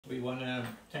want to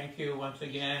thank you once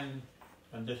again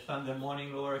on this Sunday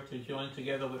morning, Lord, to join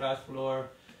together with us, Lord,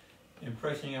 in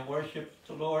praising and worship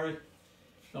the Lord.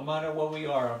 No matter where we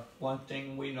are, one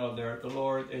thing we know there, the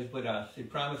Lord is with us. He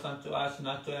promised unto us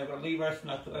not to ever leave us,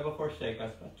 not to ever forsake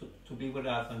us, but to be with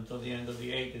us until the end of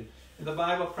the ages. And the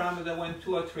Bible promised that when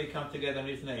 2 or 3 come together in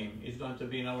His name, He's going to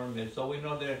be in our midst. So we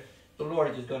know that the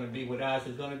Lord is going to be with us.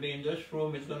 He's going to be in this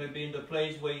room. He's going to be in the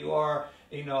place where you are,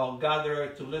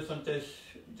 gathered to listen to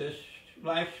this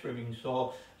live streaming.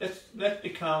 So let's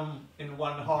become in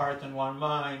one heart and one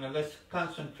mind, and let's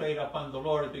concentrate upon the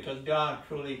Lord, because God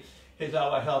truly is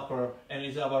our helper and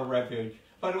is our refuge.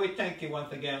 Father, we thank you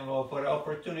once again, Lord, for the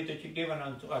opportunity that you've given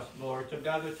unto us, Lord, to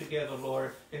gather together,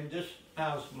 Lord, in this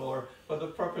house, Lord, for the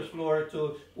purpose, Lord,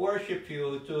 to worship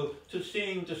you, to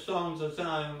sing the songs of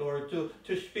Zion, Lord, to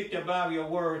speak about your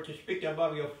word, to speak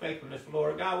about your faithfulness,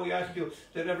 Lord. God, we ask you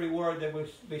that every word that will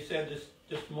be said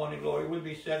this morning, Lord, it will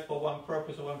be said for one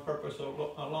purpose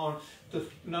alone.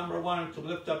 Number one, to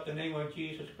lift up the name of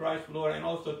Jesus Christ, Lord, and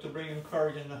also to bring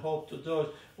encouragement and hope to those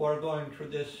who are going through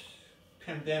this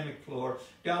pandemic, Lord.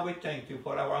 God, we thank you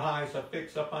for our eyes are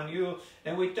fixed upon you,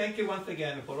 and we thank you once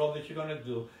again for all that you're going to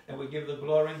do, and we give the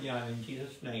glory and the honor in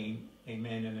Jesus' name.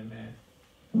 Amen and amen.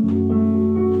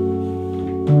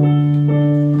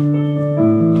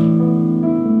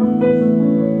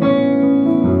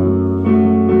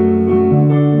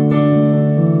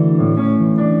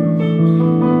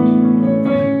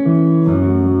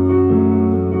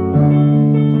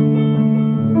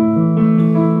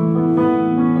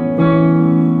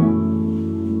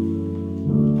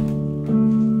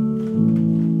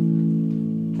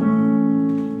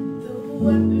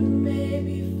 One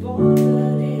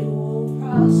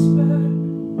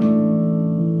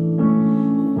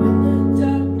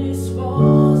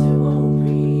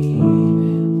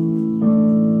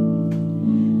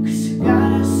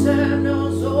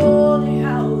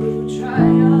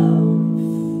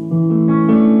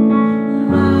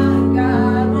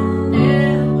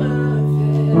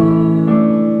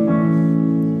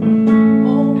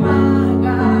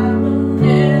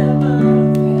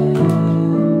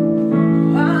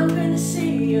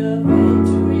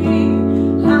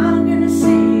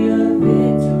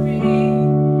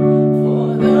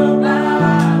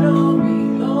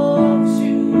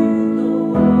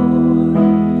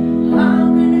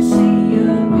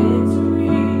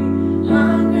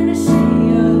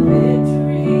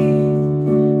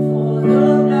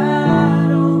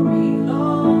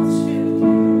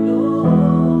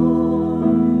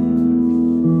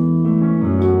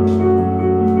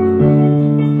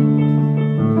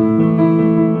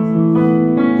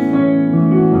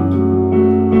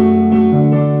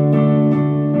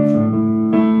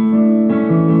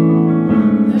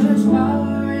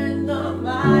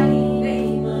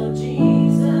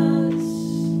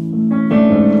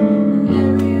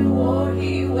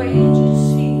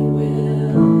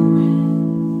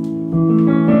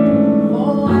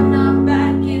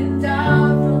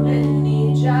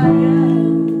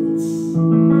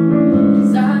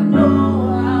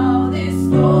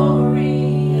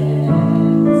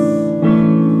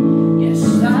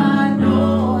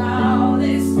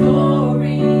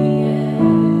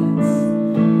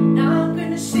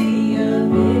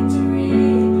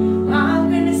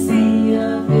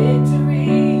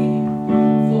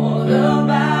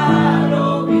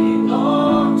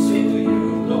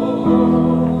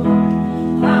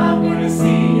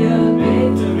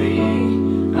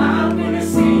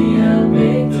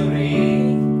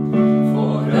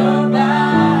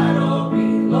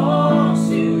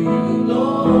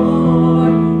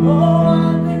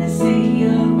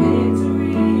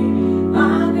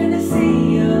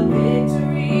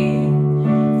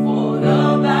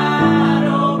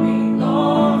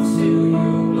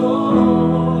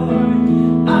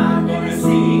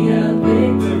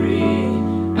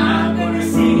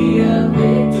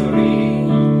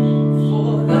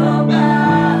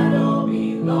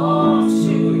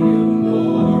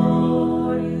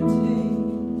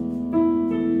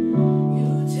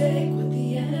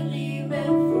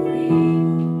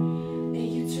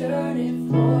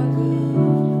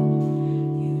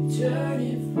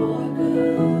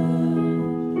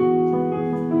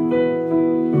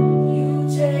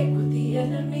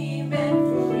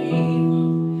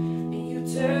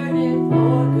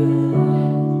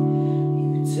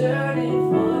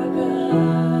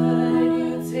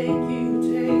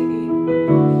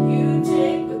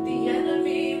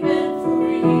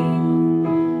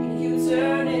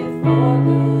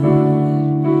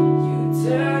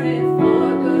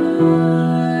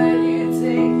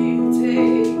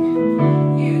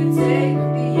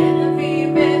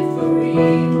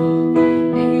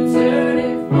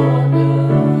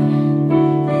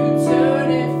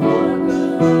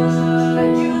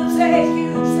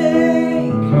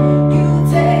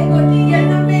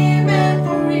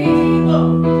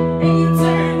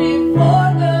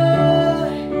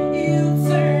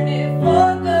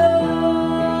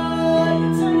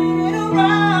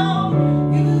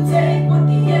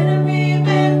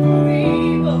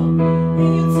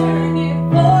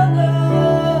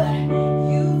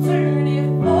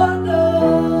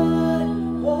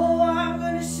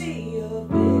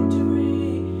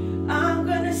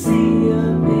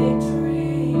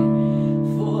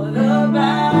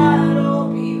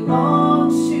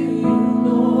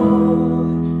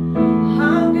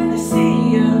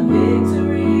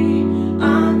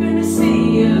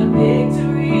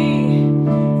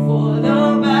For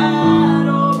the battle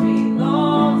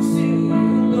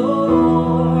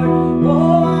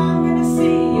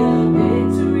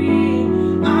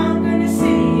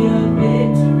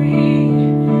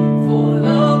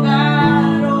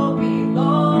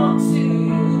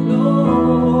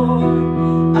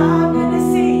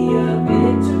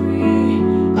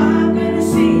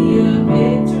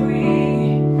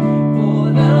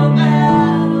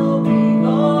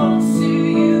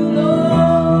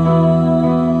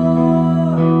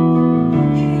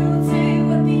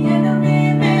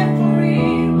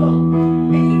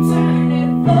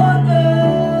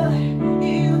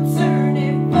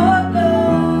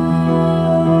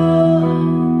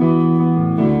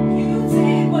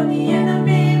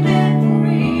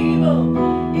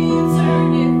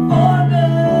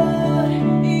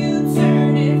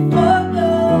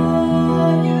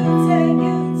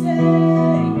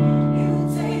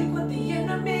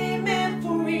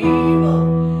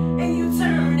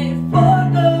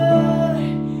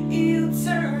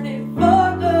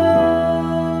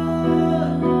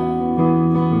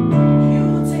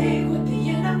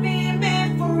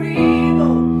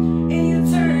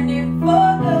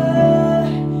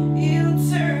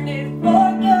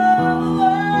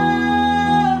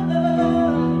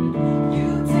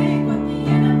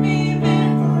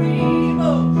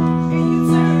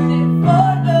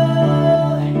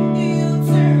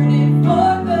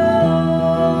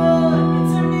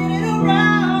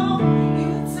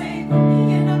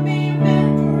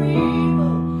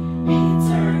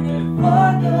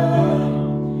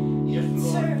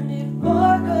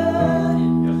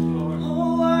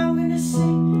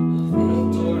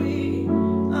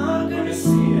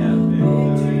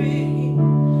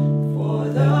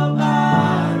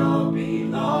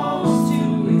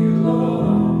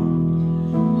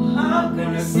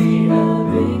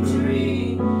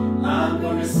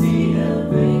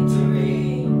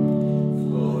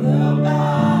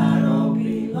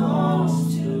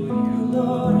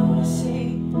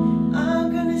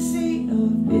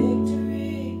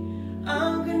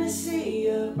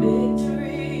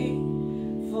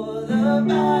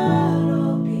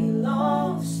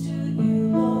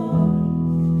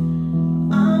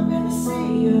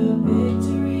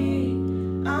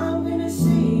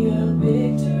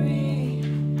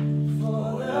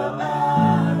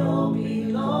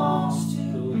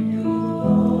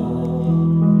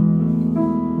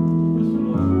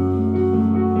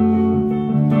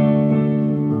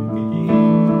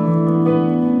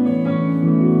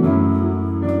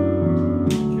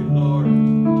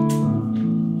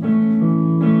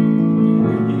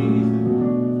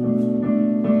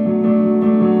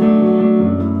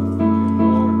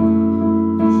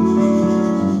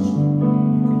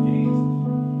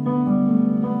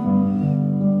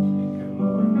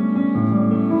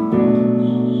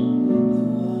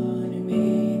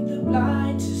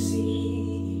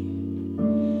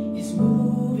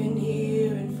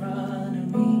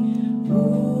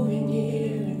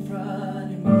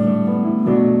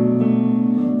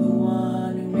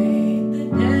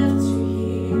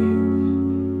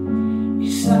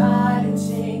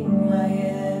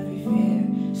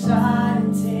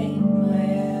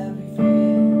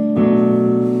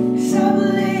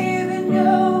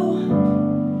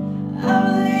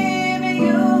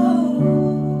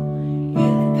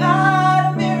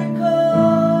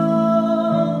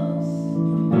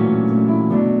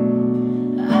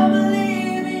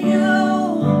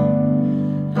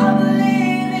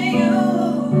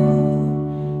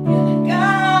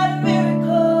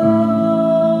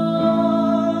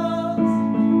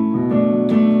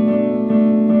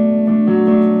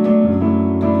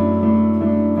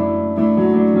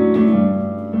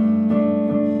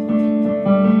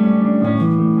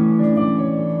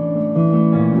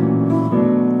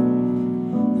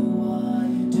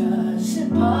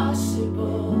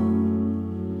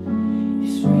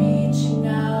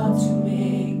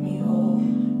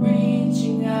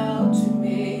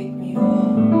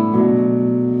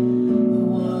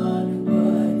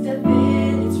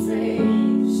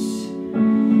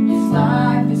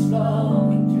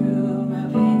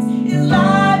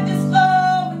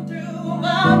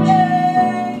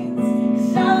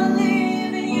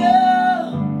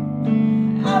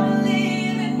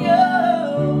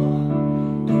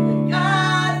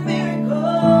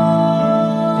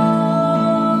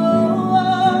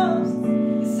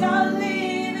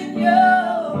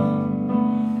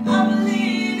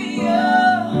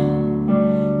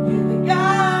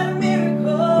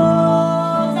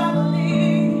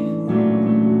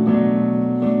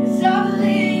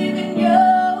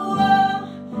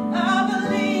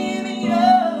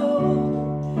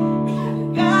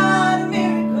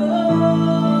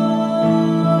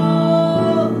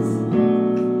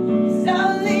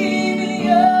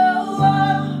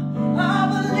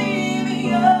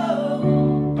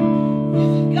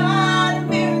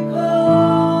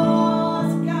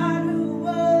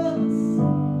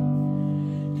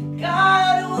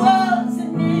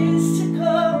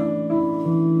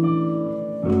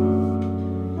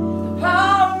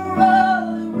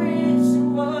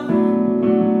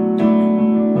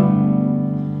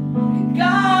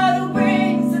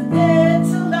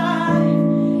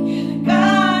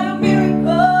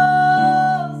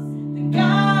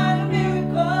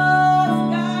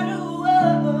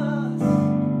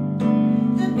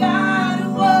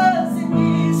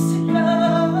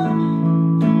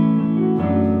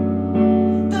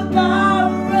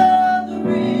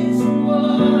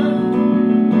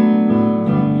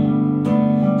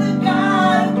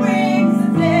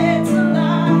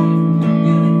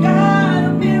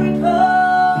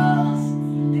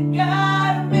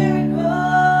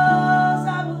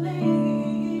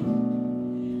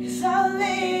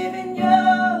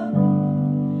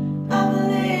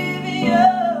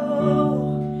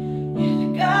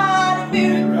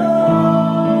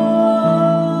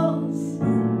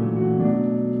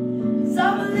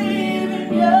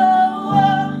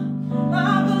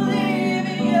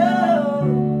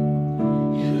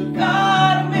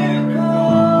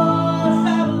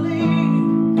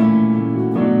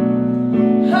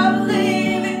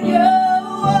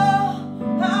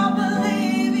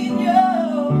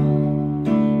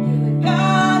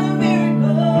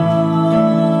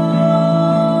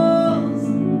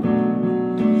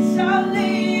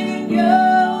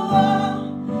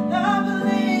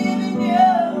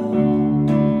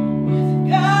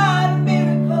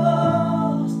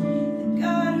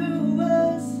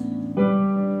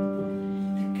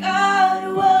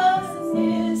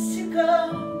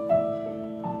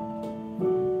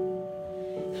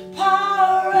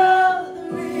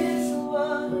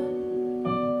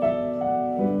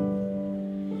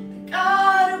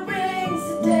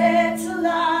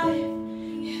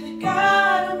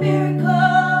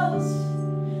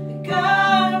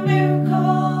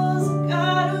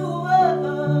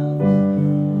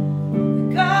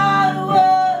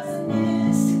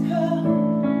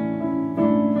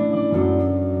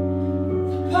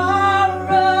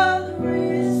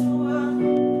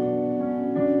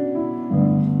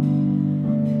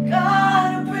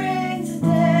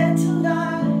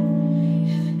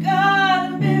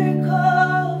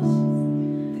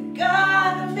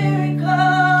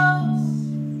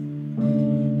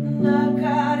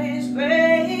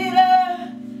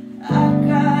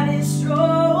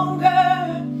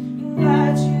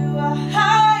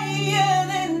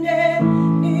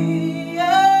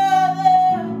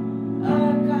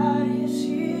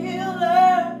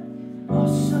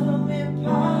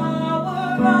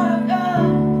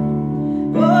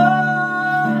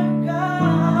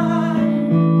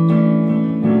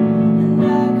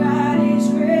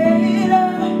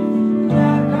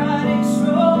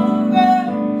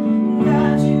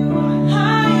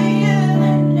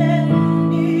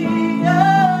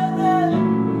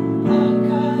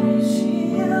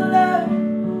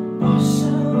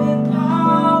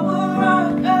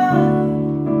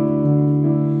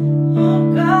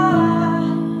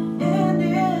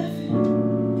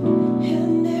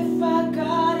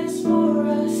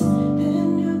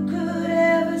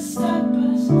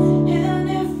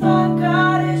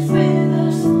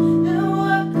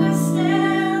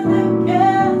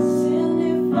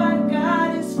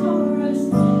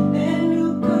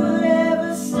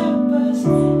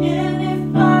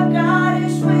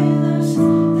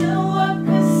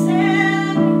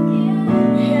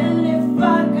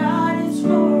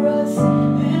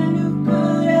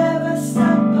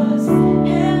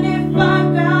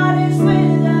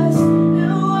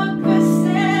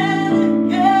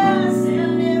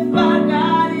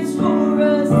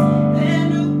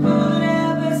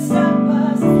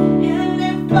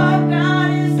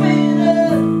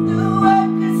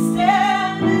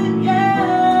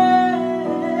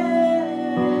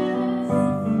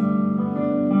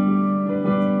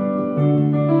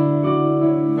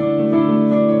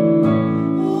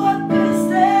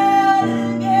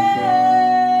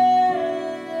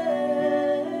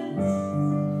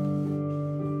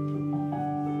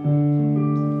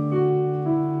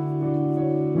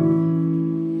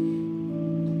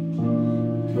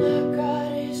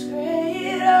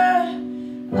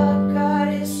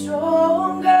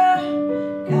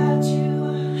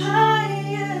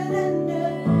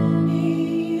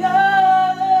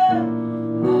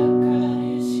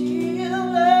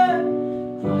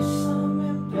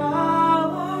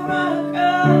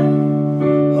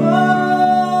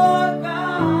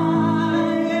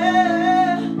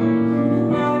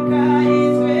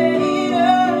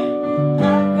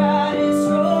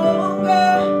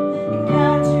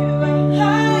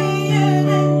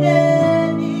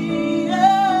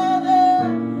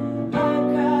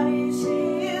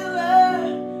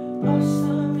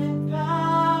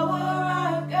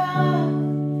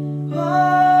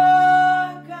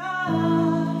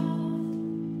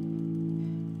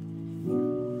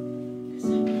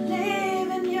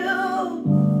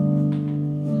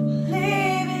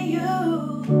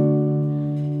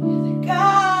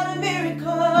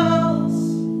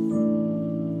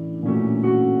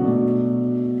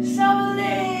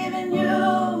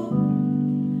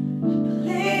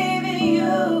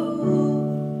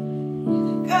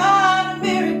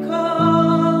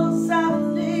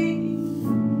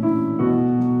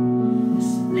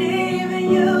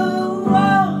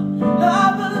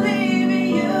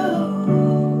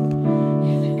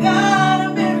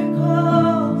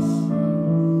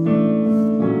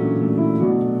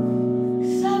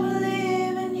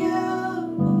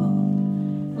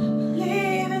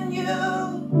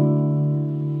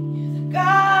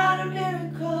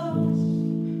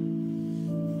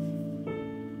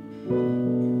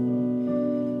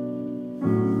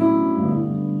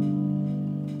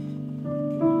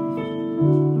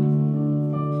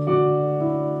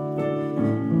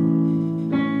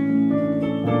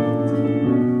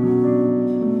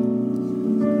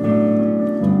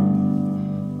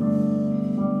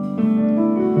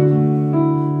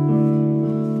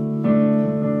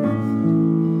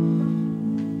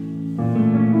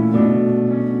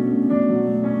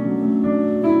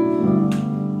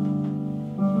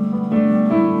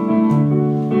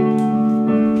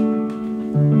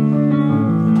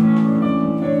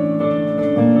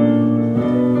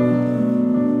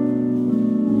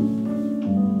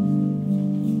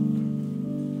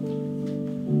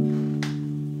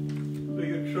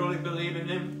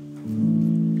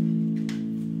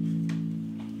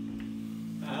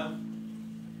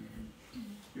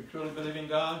truly believe in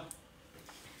God?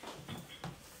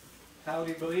 How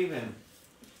do you believe in?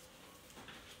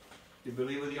 Do you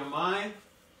believe with your mind?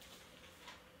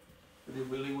 Or do you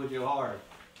believe with your heart?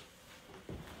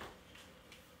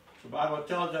 The Bible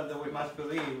tells us that we must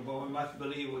believe, but we must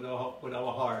believe with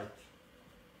our heart,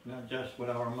 not just with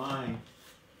our mind.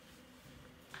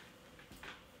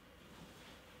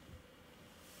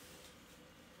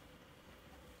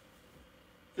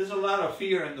 There's a lot of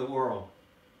fear in the world.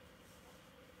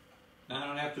 I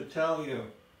don't have to tell you.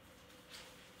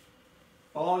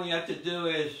 All you have to do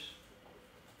is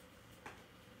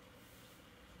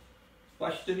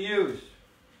watch the news.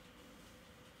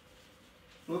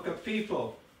 Look at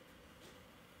people.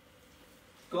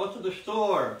 Go to the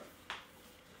store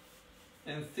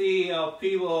and see how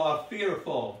people are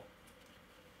fearful.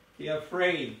 They're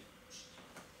afraid.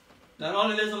 Not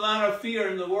only there's a lot of fear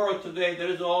in the world today,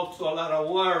 there's also a lot of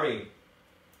worry,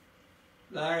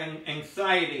 a lot of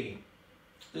anxiety.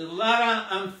 There's a lot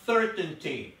of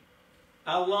uncertainty.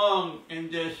 How long in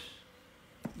this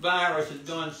virus is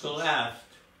going to last?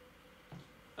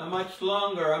 How much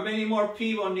longer? How many more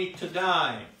people need to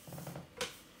die?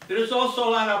 There's also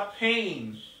a lot of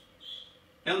pain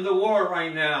in the world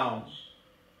right now.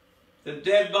 The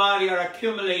dead bodies are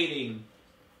accumulating.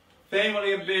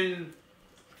 Families have been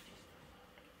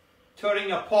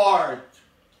tearing apart.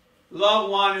 Loved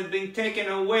ones have been taken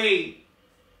away.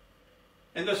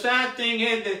 And the sad thing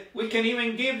is that we can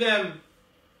even give them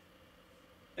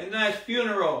a nice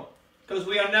funeral because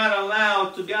we are not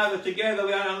allowed to gather together.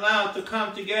 We are not allowed to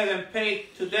come together and pay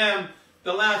to them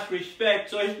the last respect.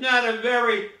 So it's not a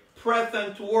very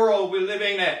present world we're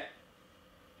living in.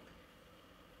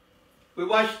 We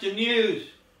watch the news.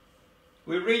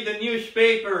 We read the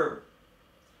newspaper.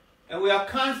 And we are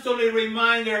constantly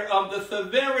reminded of the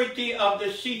severity of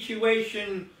the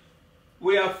situation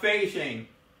we are facing.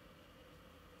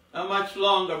 How much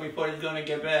longer before it's going to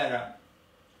get better?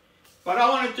 But I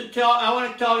want to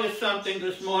tell you something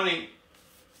this morning.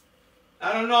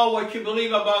 I don't know what you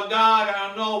believe about God. I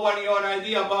don't know what your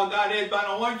idea about God is, but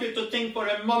I want you to think for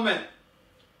a moment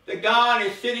that God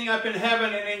is sitting up in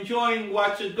heaven and enjoying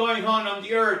what is going on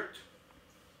the earth.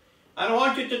 I don't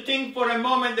want you to think for a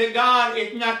moment that God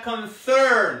is not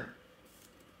concerned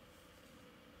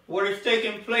what is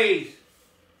taking place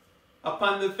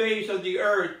upon the face of the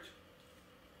earth.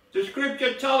 The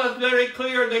scripture tells us very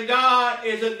clear that God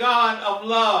is a God of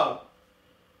love.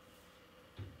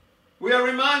 We are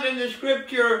reminded in the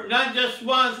scripture, not just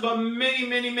once, but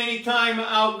many times,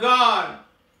 how God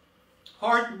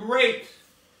heart breaks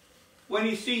when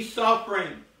he sees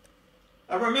suffering.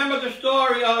 I remember the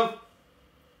story of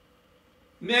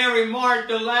Mary,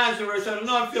 Martha, Lazarus. I don't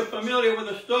know if you're familiar with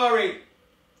the story,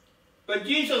 but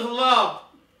Jesus loved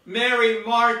Mary,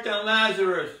 Martha, and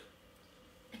Lazarus.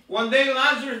 One day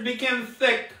Lazarus became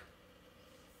sick,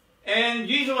 and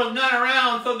Jesus was not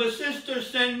around, so the sisters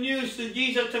sent news to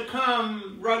Jesus to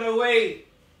come right away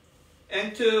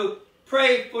and to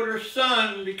pray for their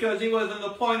son because he was on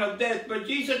the point of death. But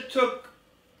Jesus took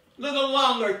a little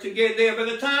longer to get there. By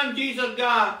the time Jesus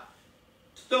got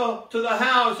to the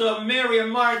house of Mary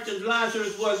and Martha,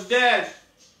 Lazarus was dead.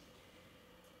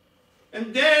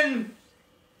 And then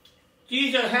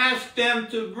Jesus asked them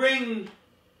to bring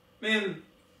him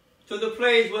to the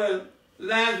place where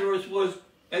Lazarus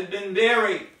had been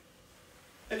buried.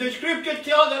 And the scripture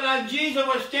tells that as Jesus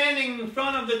was standing in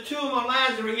front of the tomb of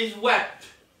Lazarus, he wept.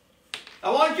 I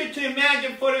want you to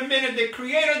imagine for a minute the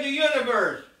creator of the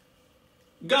universe,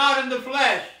 God in the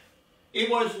flesh, he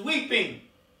was weeping.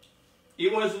 He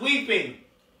was weeping.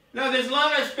 Now there's a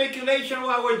lot of speculation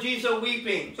why was Jesus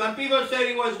weeping. Some people said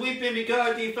he was weeping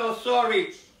because he felt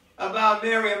sorry about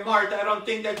Mary and Martha. I don't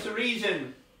think that's the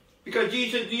reason. Because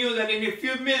Jesus knew that in a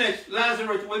few minutes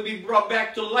Lazarus will be brought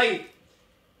back to life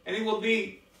and he will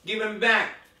be given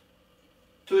back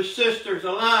to his sisters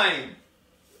alive.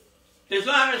 There's a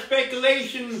lot of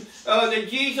speculation that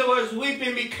Jesus was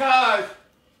weeping because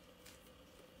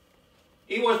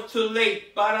he was too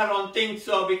late, but I don't think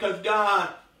so, because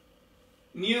God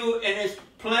knew in his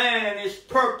plan and his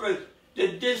purpose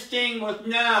that this thing was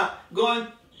not going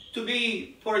to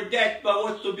be for death, but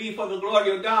was to be for the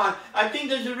glory of God. I think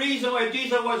there's a reason why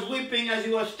Jesus was weeping as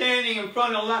he was standing in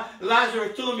front of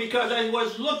Lazarus' tomb, because as he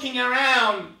was looking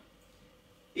around,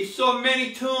 he saw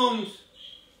many tombs.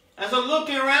 As I was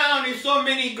looking around, he saw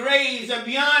many graves, and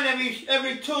beyond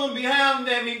every tomb, behind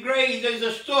every grave, there's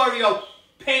a story of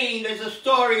pain, there's a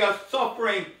story of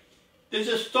suffering, there's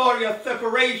a story of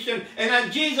separation. And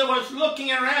as Jesus was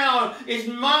looking around, his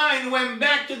mind went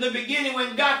back to the beginning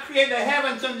when God created the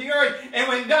heavens and the earth, and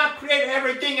when God created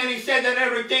everything and he said that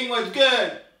everything was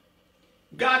good.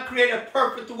 God created a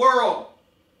perfect world.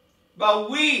 But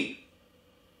we,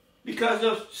 because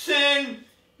of sin,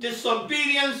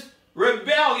 disobedience,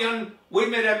 rebellion, we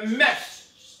made a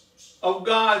mess of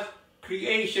God's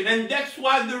creation. And that's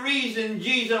why the reason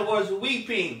Jesus was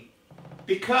weeping,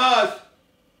 because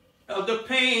of the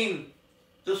pain,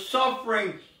 the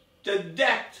suffering, the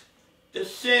death, the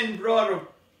sin brought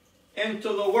into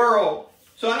the world.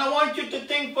 So I want you to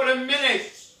think for a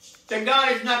minute that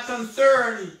God is not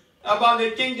concerned about the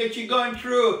thing that you're going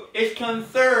through. He's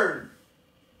concerned.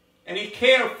 And He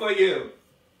cares for you.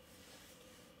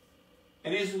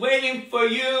 And He's waiting for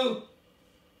you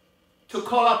to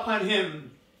call upon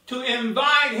Him, to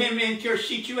invite Him into your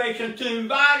situation, to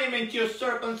invite Him into your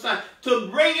circumstance, to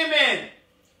bring Him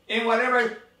in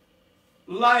whatever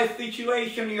life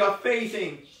situation you are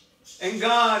facing. And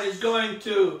God is going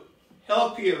to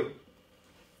help you.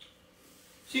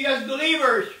 See, as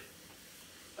believers,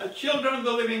 as children of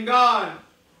the living God,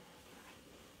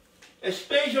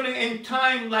 especially in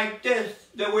time like this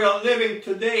that we are living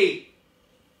today,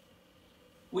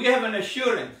 we have an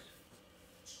assurance.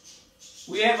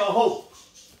 We have a hope.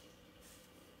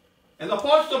 And the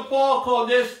Apostle Paul called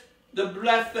this the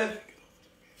blessed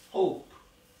hope.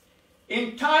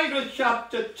 In Titus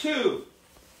chapter 2,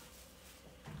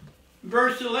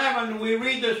 verse 11, we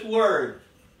read this word.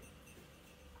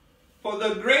 For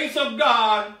the grace of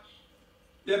God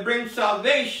that brings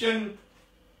salvation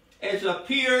has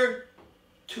appeared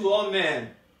to all men.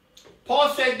 Paul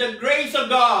said the grace of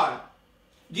God,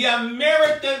 the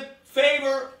unmerited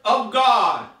favor of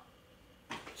God,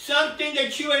 something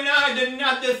that you and I did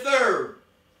not deserve,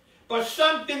 but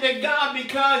something that God,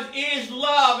 because He is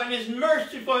love and is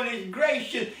merciful and is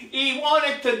gracious, He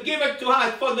wanted to give it to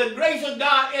us. For the grace of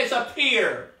God has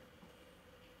appeared.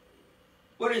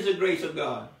 What is the grace of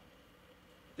God?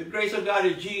 The grace of God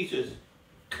is Jesus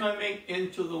coming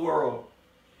into the world.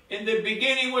 In the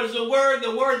beginning was the Word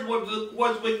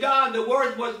was with God, the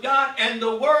Word was God, and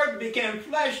the Word became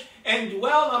flesh and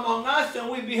dwelt among us, and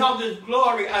we beheld His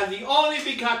glory as the only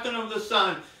begotten of the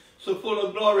Son, so full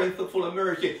of glory and so full of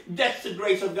mercy. That's the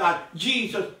grace of God,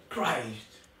 Jesus Christ.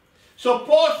 So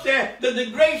Paul said that the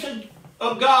grace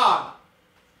of God,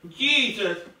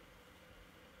 Jesus,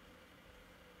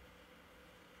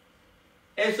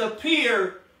 has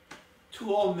appeared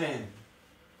to all men.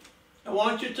 I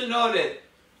want you to know that.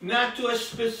 Not to a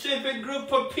specific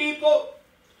group of people,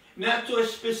 not to a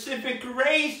specific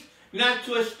race, not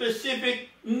to a specific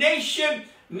nation,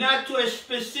 not to a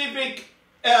specific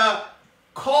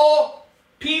call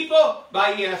people,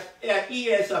 but He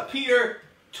has appeared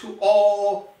to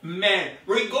all men,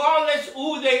 regardless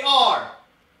who they are.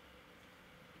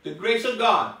 The grace of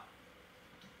God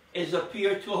has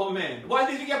appeared to all men. Why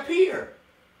did He appear?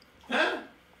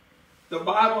 The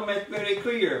Bible makes very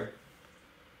clear,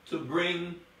 to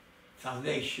bring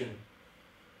salvation.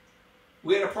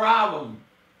 We had a problem.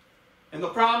 And the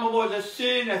problem was a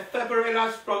sin that separated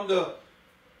us from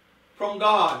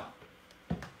God.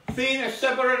 Sin that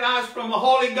separated us from a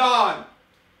holy God.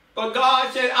 But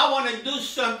God said, I want to do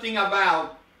something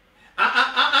about.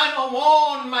 I don't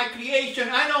want my creation.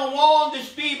 I don't want these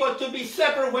people to be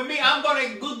separate with me. I'm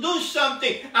going to do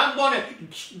something. I'm going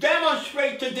to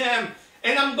demonstrate to them.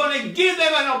 And I'm going to give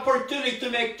them an opportunity to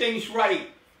make things right.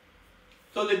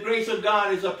 So the grace of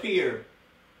God has appeared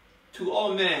to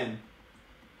all men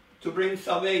to bring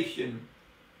salvation.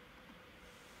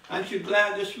 Aren't you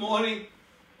glad this morning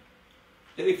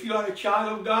that if you are a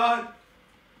child of God,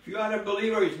 if you are a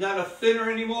believer, He's not a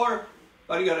sinner anymore,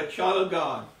 but you are a child of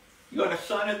God. You are a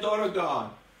son and daughter of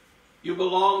God. You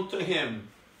belong to Him.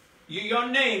 Your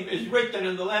name is written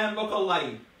in the Lamb Book of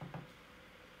Life.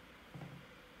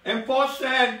 And Paul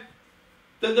said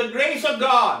that the grace of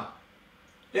God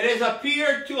that has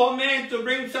appeared to all men to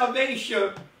bring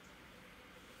salvation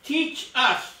teach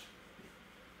us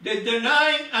that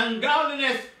denying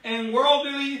ungodliness and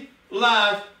worldly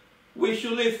lust, we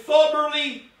should live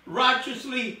soberly,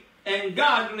 righteously, and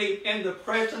godly in the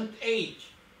present age.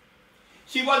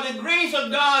 See, what the grace of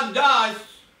God does,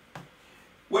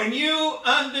 when you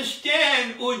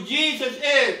understand who Jesus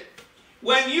is,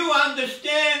 when you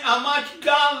understand how much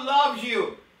God loves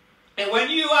you, and when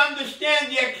you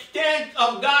understand the extent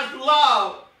of God's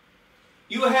love,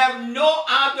 you have no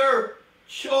other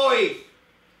choice.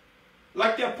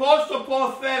 Like the Apostle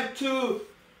Paul said, to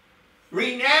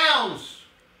renounce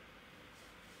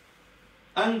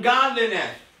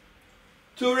ungodliness,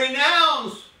 to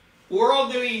renounce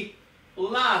worldly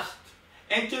lust,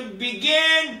 and to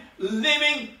begin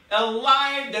living a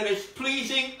life that is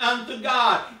pleasing unto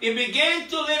God. He began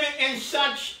to live it in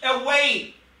such a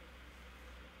way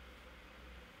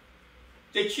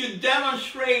that you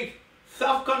demonstrate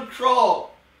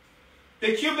self-control,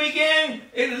 that you begin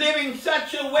in living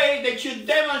such a way that you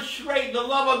demonstrate the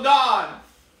love of God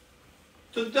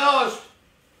to those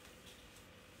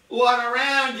who are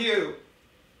around you.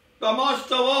 But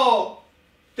most of all,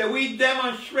 that we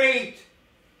demonstrate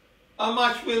how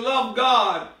much we love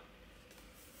God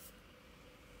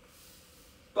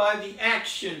by the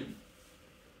action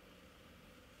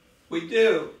we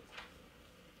do.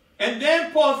 And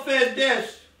then Paul said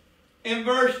this in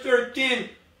verse 13,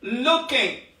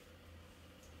 looking.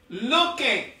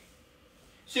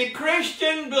 See,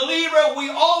 Christian believer, we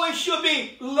always should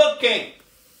be looking.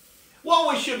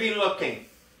 What we should be looking?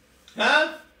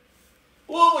 Huh?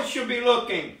 What we should be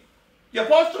looking? The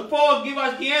Apostle Paul gives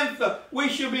us the answer. We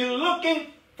should be looking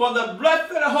for the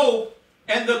blessed hope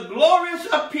and the glorious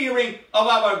appearing of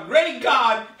our great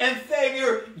God and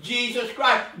Savior, Jesus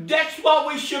Christ. That's what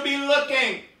we should be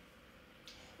looking.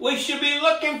 We should be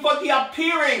looking for the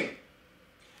appearing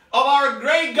of our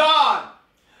great God,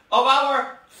 of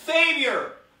our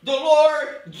Savior, the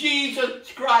Lord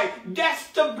Jesus Christ. That's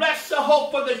the blessed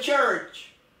hope for the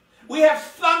church. We have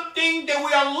something that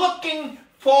we are looking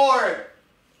for.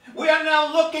 We are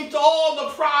now looking to all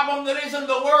the problem that is in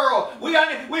the world. We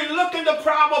look at the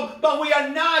problem, but we are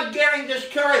not getting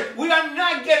discouraged. We are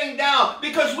not getting down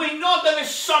because we know there is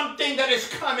something that is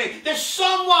coming. There's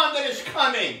someone that is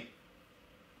coming.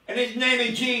 And his name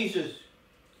is Jesus.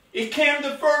 He came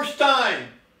the first time.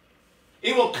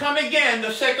 He will come again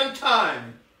the second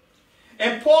time.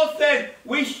 And Paul said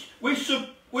we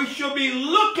should be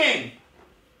looking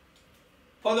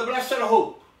for the blessed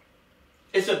hope.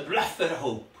 It's a blessed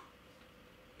hope.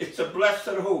 It's a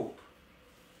blessed hope.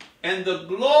 And the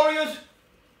glorious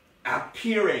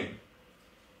appearing.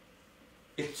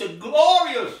 It's a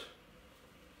glorious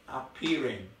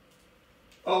appearing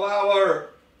of our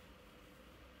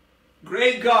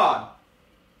great God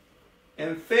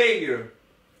and Savior,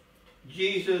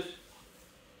 Jesus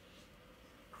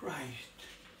Christ.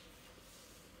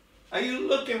 Are you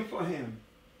looking for him?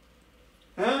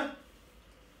 Huh?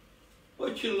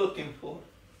 What you looking for?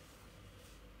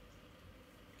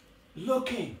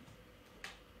 Looking.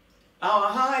 Our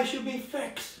eyes should be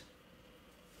fixed.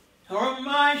 Our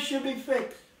mind should be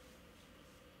fixed.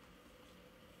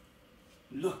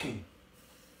 Looking.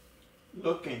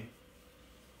 Looking.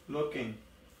 Looking.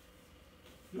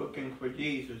 Looking for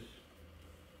Jesus.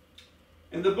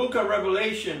 In the book of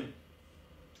Revelation,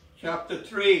 chapter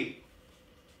 3,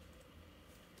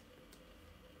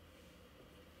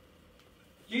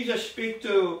 Jesus speaks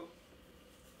to,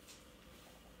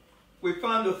 we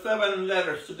found the 7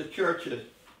 letters to the churches.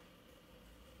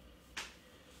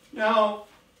 Now,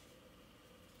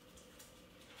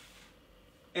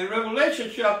 in Revelation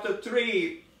chapter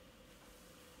 3,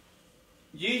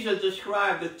 Jesus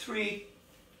described the 3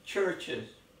 churches,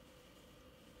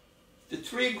 the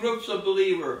 3 groups of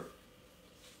believers.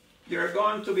 They are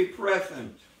going to be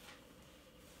present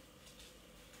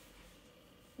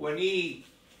when he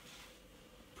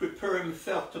prepares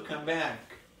himself to come back.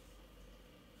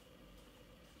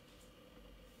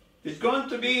 It's going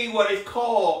to be what is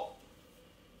called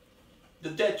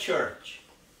the dead church.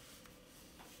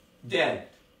 Dead.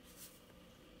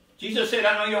 Jesus said,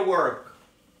 I know your work.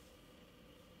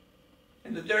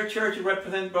 And the dead church is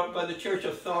represented by the church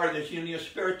of Sardis. In your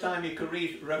spare time you could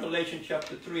read Revelation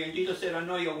chapter 3. And Jesus said, I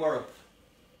know your work.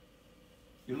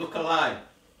 You look alive,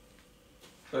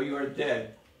 so you are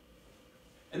dead.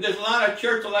 And there's a lot of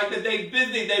churches like that. They're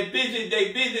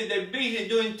busy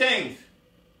doing things.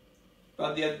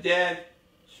 But they are dead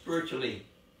spiritually.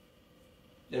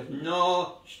 They have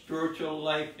no spiritual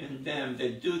life in them.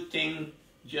 They do things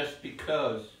just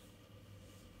because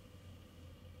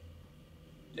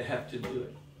they have to do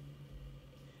it.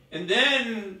 And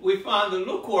then we found the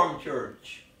lukewarm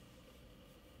church.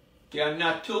 They are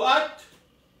not too hot.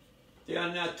 They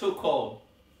are not too cold.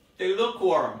 They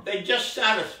lukewarm. They just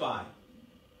satisfied.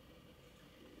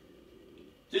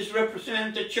 This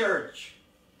represents the church,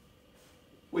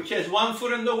 which has 1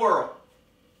 foot in the world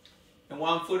and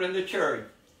 1 foot in the church.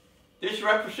 This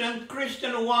represents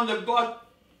Christians who want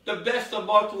the best of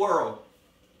both worlds.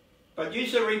 But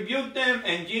Jesus rebuked them,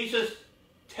 and Jesus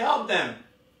tells them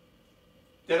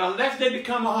that unless they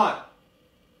become hot,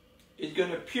 it's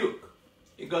going to puke.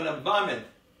 It's going to vomit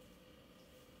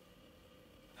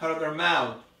out of their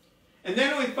mouth. And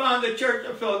then we found the church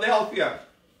of Philadelphia.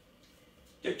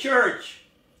 The church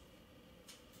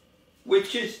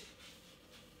which is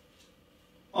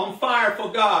on fire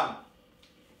for God.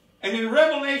 And in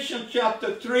Revelation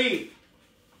chapter 3,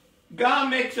 God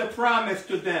makes a promise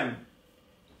to them.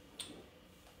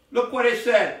 Look what it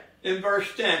said in verse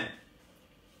 10.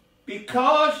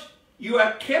 Because you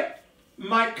have kept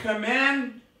my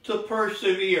command to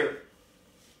persevere.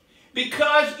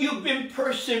 Because you've been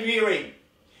persevering.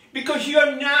 Because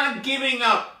you're not giving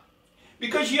up.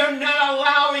 Because you have not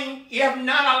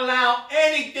allowed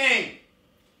anything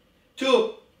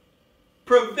to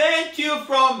prevent you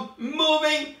from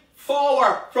moving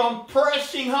forward, from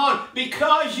pressing on.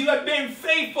 Because you have been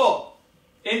faithful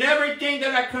in everything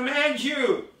that I command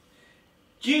you.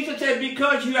 Jesus said,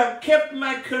 because you have kept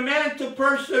my command to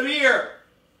persevere.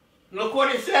 Look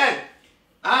what it said.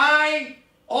 I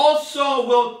also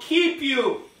will keep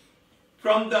you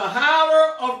from the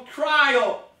hour of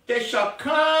trial that shall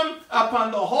come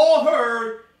upon the whole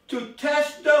earth to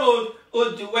test those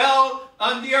who dwell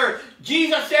on the earth.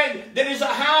 Jesus said there is a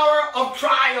hour of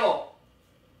trial.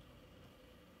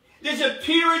 There's a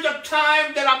period of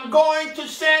time that I'm going to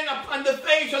send upon the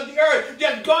face of the earth.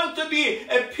 There's going to be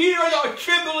a period of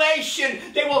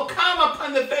tribulation that will come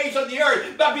upon the face of the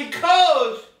earth. But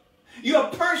because you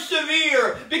have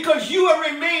persevered, because you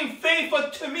have remained faithful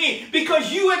to me,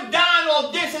 because you have done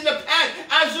all this in the past,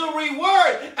 as a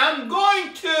reward, I'm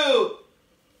going to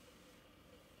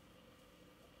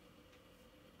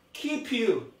keep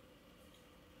you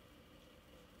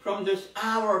from this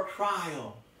hour of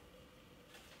trial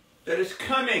that is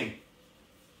coming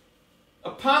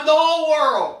upon the whole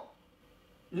world.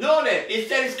 Notice, it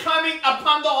said it's coming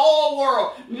upon the whole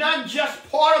world. Not just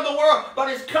part of the world, but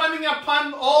it's coming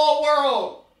upon the whole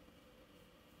world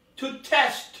to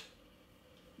test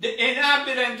the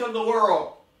inhabitants of the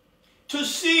world, to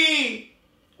see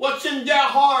what's in their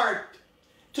heart,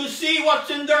 to see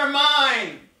what's in their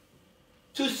mind,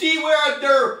 to see where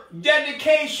their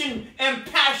dedication and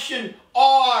passion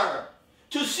are,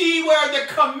 to see where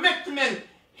the commitment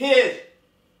is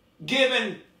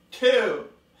given to.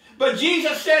 But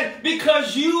Jesus said,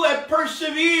 because you have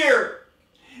persevered,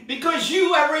 because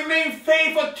you have remained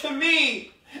faithful to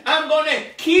me, I'm going to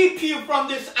keep you from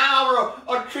this hour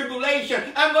of tribulation.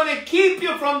 I'm going to keep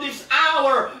you from this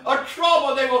hour of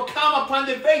trouble that will come upon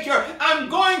the face of the earth. I'm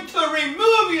going to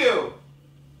remove you.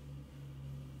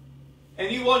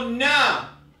 And you will not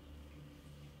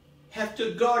have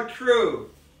to go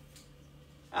through.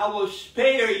 I will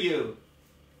spare you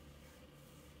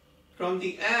from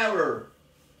the hour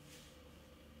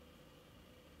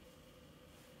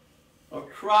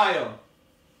of trial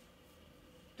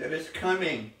that is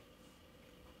coming.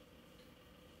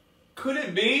 Could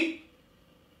it be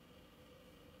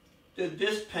that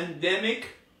this pandemic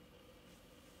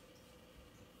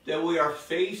that we are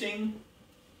facing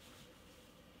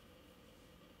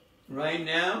right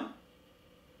now,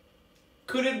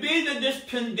 could it be that this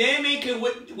pandemic,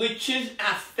 which is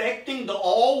affecting the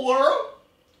whole world,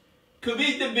 could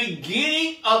be the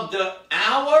beginning of the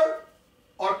hour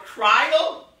or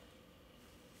trial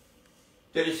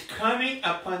that is coming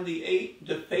upon the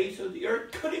face of the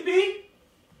earth? Could it be?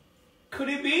 Could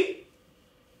it be?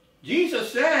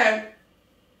 Jesus said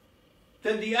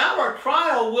that the hour of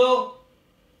trial will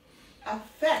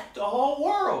affect the whole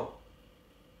world.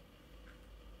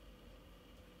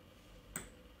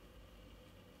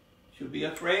 Should be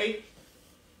afraid?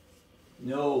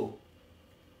 No.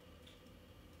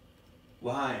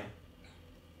 Why?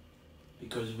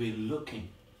 Because we're looking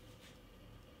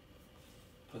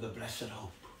for the blessed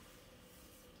hope.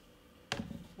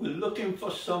 We're looking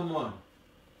for someone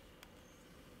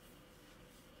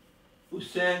who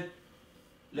said,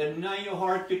 let not your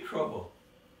heart be troubled.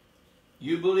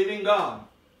 You believe in God.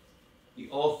 You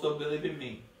also believe in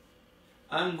me.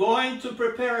 I'm going to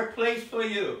prepare a place for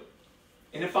you.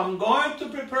 And if I'm going to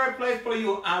prepare a place for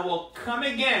you, I will come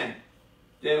again,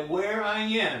 that where I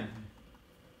am,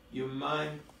 you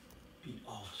might be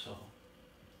also.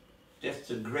 That's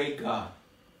the great God.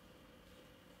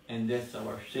 And that's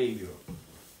our Savior,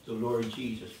 the Lord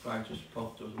Jesus Christ, who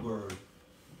spoke those words.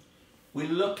 We're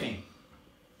looking.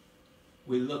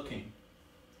 We're looking.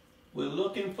 We're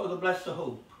looking for the blessed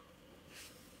hope.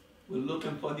 We're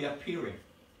looking for the appearing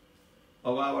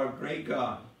of our great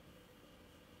God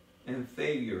and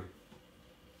Savior,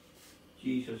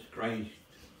 Jesus Christ.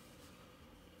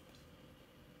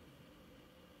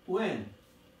 When?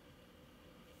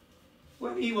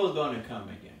 When He was going to come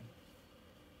again?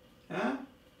 Huh?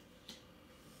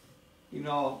 You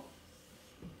know,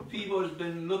 people have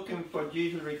been looking for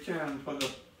Jesus' return for the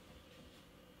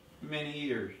many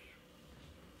years.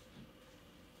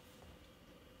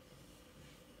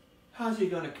 How's He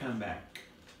going to come back?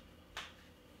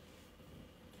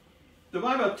 The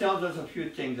Bible tells us a few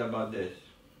things about this.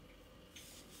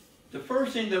 The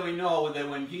first thing that we know is that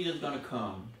when Jesus is going to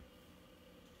come,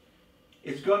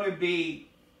 it's going to be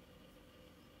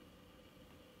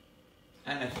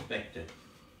unexpected.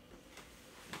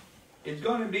 It's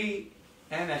going to be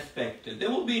unexpected. There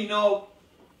will be no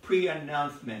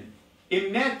pre-announcement.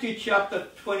 In Matthew chapter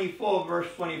 24, verse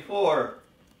 24,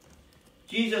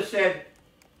 Jesus said,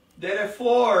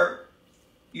 therefore,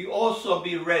 you also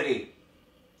be ready.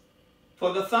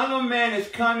 For the Son of Man is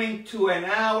coming to an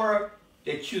hour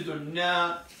that you do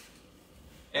not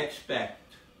expect.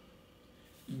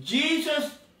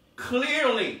 Jesus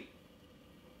clearly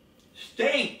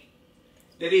states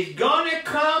that he's going to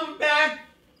come back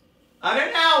at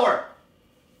an hour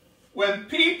when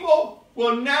people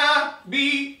will not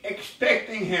be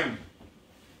expecting him.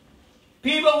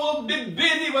 People will be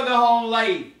busy with their own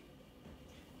life.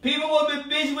 People will be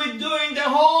busy with doing their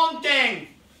own thing.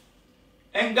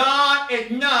 And God is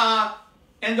not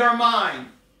in their mind.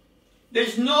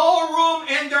 There's no room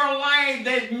in their life.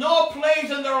 There's no place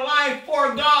in their life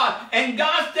for God. And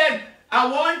God said,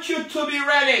 I want you to be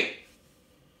ready.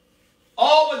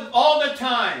 All the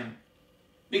time.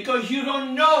 Because you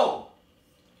don't know.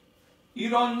 You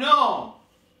don't know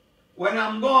when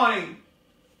I'm going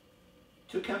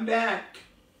to come back.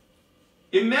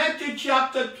 In Matthew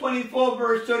chapter 24,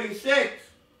 verse 36,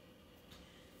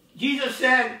 Jesus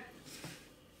said,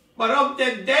 but of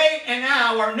the day and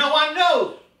hour no one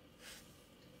knows,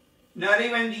 not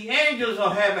even the angels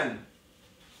of heaven,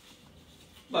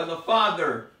 but the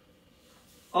Father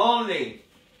only.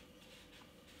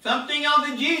 Something else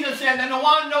that Jesus said, that no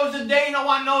one knows the day, no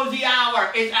one knows the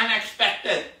hour, is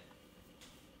unexpected.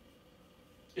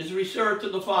 Is reserved to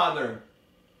the Father.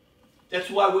 That's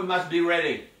why we must be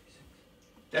ready.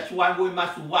 That's why we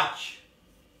must watch.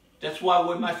 That's why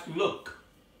we must look.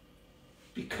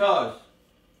 Because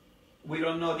we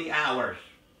don't know the hours.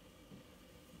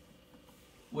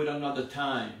 We don't know the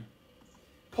time.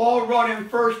 Paul wrote in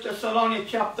 1 Thessalonians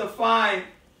chapter 5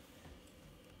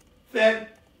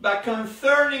 that, but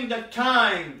concerning the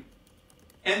time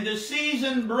and the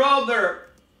season, brother,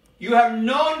 you have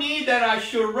no need that I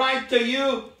should write to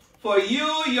you, for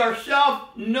you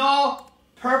yourself know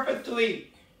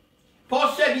perfectly.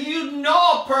 Paul said, you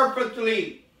know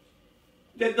perfectly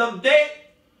that the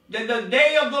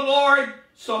day of the Lord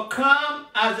shall come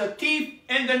as a thief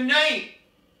in the night.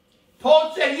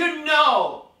 Paul said, you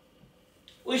know.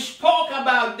 We spoke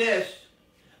about this.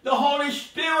 The Holy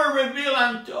Spirit revealed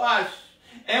unto us.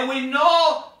 And we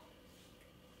know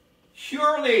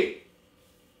surely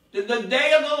that the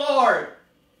day of the Lord,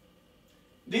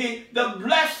 the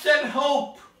blessed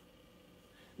hope,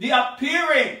 the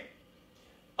appearing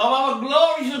of our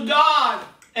glorious God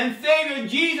and Savior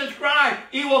Jesus Christ,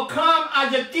 He will come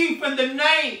as a thief in the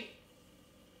night.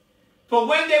 For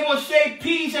when they will say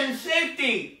peace and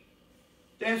safety,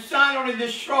 then suddenly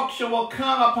destruction will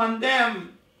come upon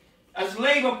them as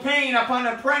labor pain upon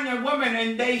a pregnant woman,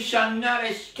 and they shall not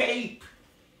escape.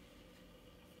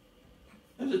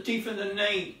 As a thief in the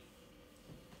night.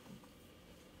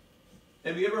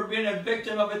 Have you ever been a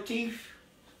victim of a thief?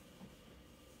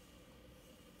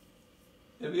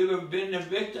 Have you ever been a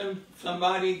victim of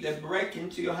somebody that breaks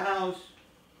into your house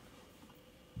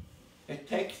and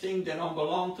takes things that don't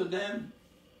belong to them?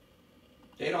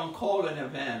 They don't call in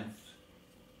advance.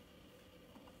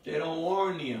 They don't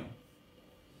warn you.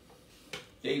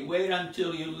 They wait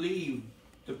until you leave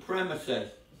the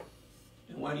premises.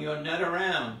 And when you're not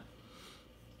around,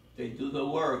 they do the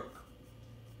work.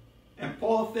 And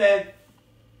Paul said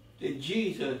that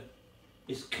Jesus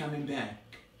is coming back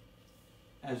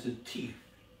as a thief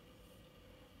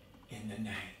in the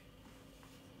night.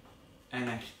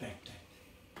 Unexpected.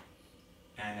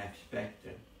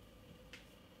 Unexpected.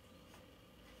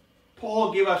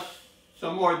 Paul gives us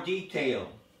some more detail.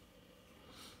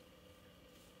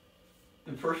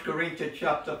 In 1 Corinthians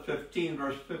chapter 15,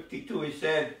 verse 52, he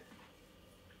said,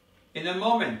 in a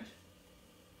moment,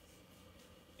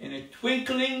 in a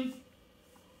twinkling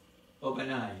of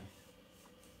an eye.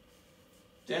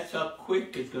 That's how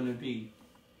quick it's going to be.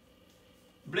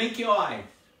 Blink your eyes.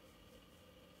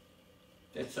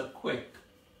 That's how quick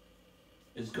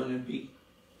it's going to be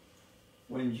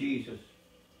when Jesus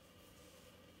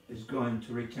is going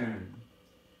to return.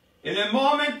 In a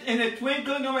moment, in a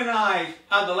twinkling of an eye,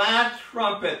 at the last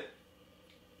trumpet.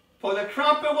 For the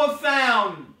trumpet will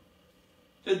sound.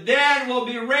 The dead will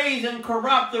be raised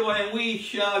incorruptible, and we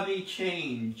shall be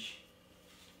changed.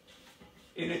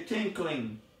 In a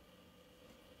twinkling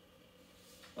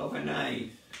of an eye.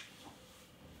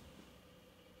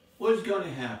 What's going to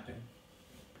happen?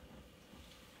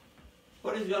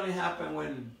 What is going to happen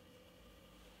when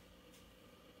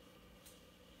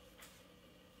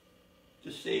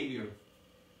the Savior,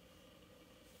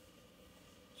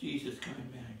 Jesus, coming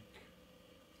back?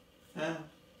 Huh?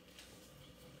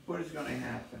 What is going to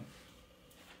happen?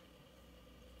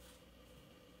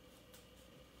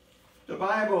 The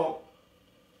Bible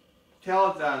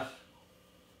tells us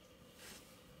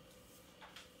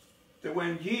that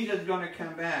when Jesus is going to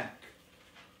come back,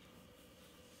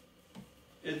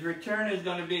 his return is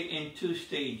going to be in 2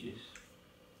 stages.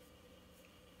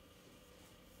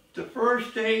 The first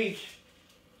stage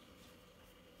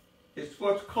is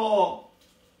what's called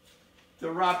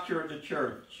the rapture of the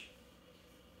church.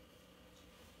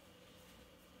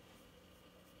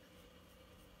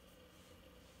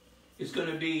 It's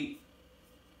going to be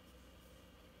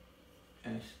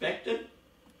unexpected.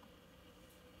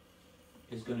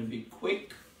 It's going to be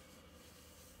quick.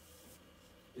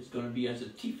 It's going to be as a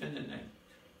thief in the night.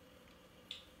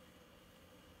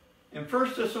 In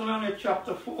 1 Thessalonians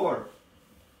chapter 4,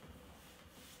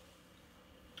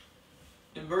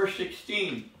 in verse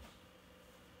 16,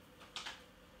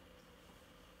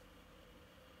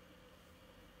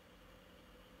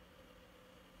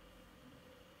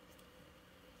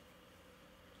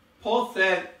 Paul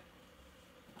said,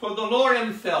 for the Lord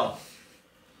himself,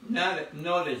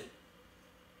 notice,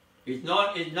 he's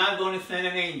not going to send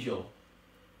an angel.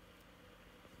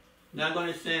 Not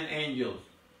going to send angels.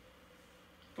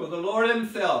 For the Lord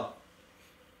himself,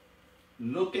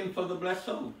 looking for the blessed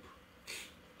hope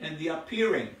and the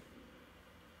appearing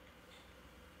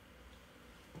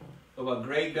of a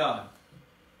great God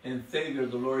and Savior,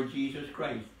 the Lord Jesus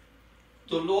Christ.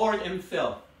 The Lord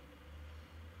himself.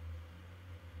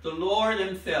 The Lord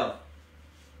himself.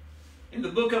 In the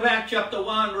book of Acts chapter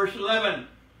 1 verse 11,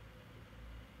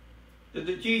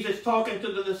 Jesus talking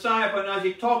to the disciple, and as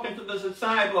he's talking to the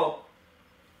disciple,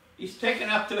 he's taken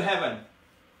up to heaven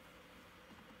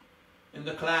in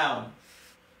the cloud.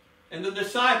 And the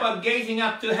disciple gazing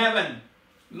up to heaven,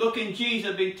 looking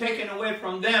Jesus being taken away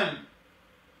from them.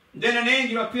 Then an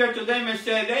angel appeared to them and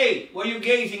said, hey, why are you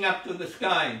gazing up to the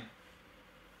sky?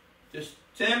 The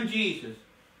same Jesus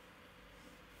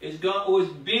who is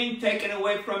being taken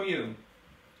away from you,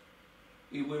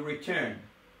 he will return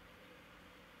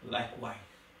likewise.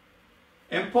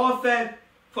 And Paul said,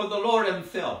 for the Lord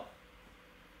himself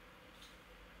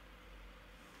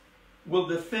will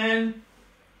descend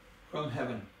from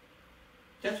heaven.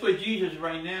 That's where Jesus is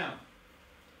right now.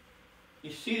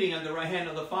 He's sitting on the right hand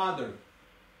of the Father.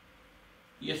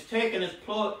 He has taken his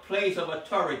place of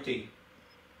authority.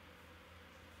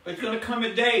 But it's going to come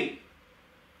a day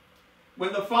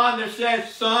when the Father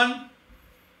says, son,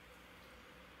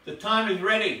 the time is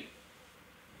ready.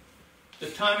 The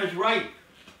time is ripe.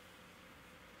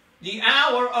 The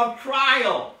hour of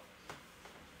trial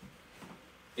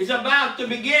is about to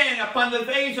begin upon the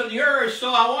face of the earth.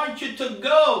 So I want you to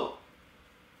go.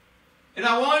 And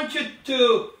I want you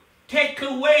to take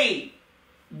away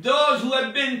those who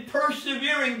have been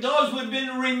persevering, those who have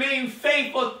been remain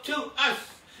faithful to us,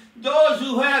 those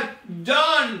who have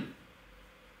done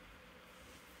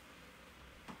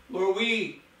what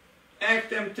we asked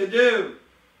them to do.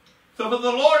 So for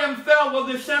the Lord himself will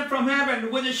descend from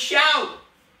heaven with a shout,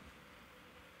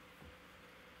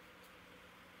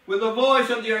 with the voice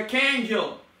of the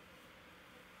archangel,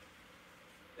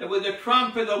 and with the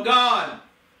trumpet of God.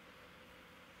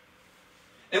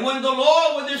 And when the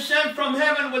Lord will descend from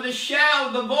heaven with a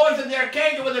shout, the voice of the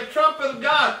archangel, with the trumpet of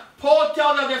God, Paul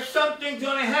tells us that something's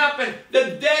going to happen.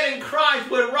 The dead in Christ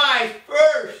will rise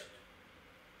first.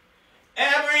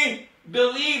 Every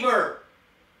believer,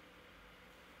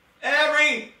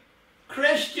 every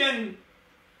Christian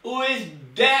who is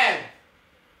dead,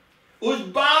 whose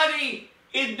body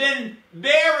is been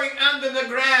buried under the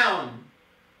ground,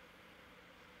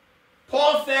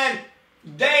 Paul said,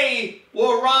 they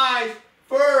will rise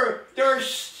for their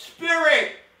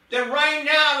spirit that right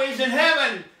now is in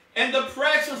heaven in the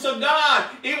presence of God.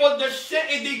 It will descend,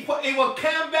 it will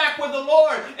come back with the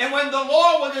Lord. And when the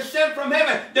Lord will descend from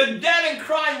heaven, the dead in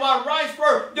Christ will rise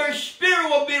first. Their spirit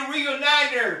will be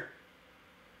reunited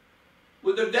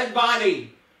with their dead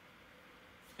body.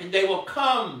 And they will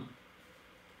come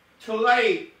to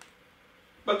life.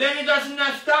 But then he does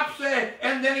not stop saying,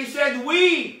 and then he said,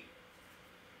 we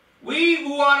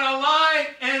who are alive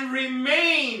and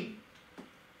remain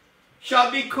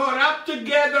shall be caught up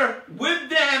together with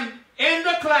them in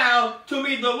the cloud to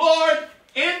meet the Lord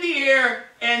in the air,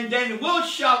 and then we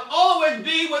shall always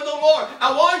be with the Lord.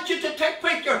 I want you to take a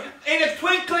picture. In a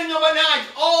twinkling of an eye,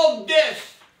 all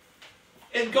this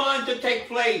is going to take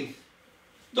place.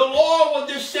 The Lord will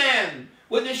descend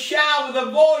with a shout, with the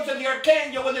voice of the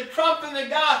archangel, with the trumpet of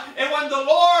God. And when the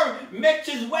Lord makes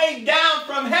his way down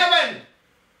from heaven,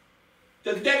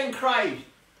 the dead in Christ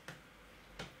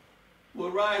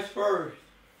will rise first.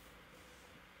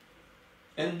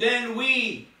 And then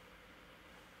we,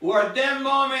 who are at that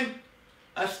moment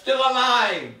are still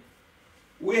alive,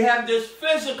 We have this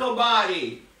physical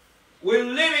body. We're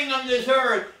living on this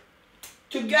earth.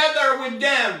 Together with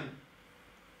them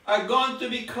are going to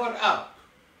be caught up.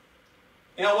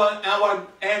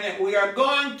 And we are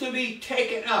going to be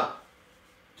taken up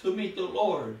to meet the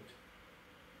Lord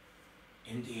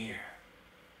in the air.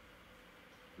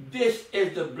 This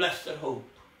is the blessed hope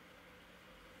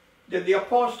that the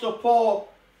Apostle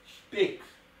Paul speaks.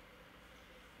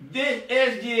 This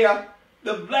is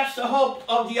the blessed hope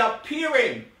of the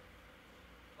appearing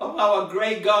of our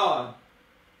great God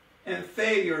and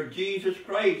Savior, Jesus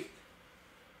Christ.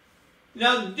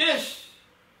 Now this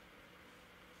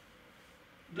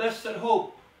blessed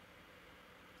hope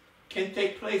can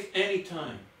take place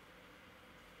anytime.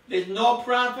 There's no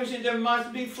prophecy that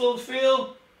must be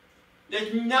fulfilled.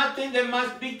 There's nothing that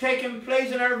must be taking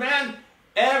place in our land.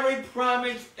 Every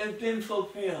promise has been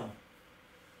fulfilled.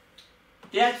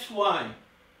 That's why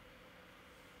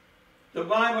the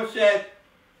Bible said,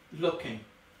 looking.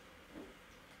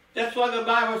 That's why the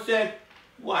Bible said,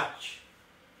 watch.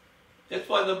 That's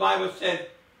why the Bible said,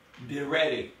 be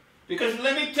ready. Because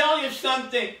let me tell you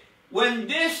something. When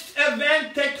this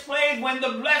event takes place, when the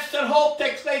blessed hope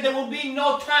takes place, there will be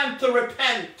no time to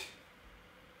repent.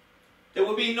 There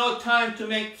will be no time to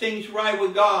make things right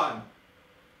with God.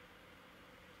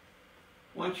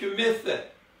 Once you miss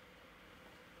it,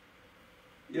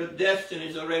 your destiny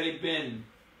has already been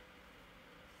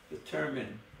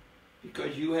determined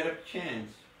because you had a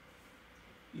chance.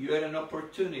 You had an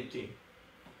opportunity.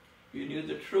 You knew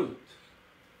the truth.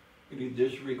 You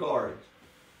disregard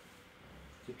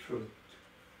the truth.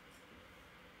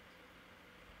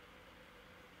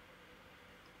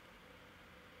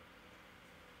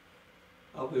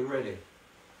 Are we ready?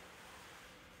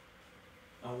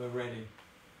 Are we ready?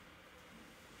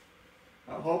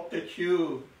 I hope that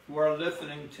you who are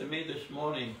listening to me this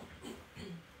morning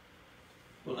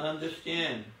will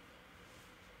understand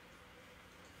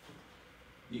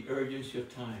the urgency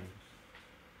of times.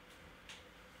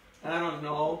 I don't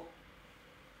know,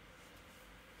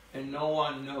 and no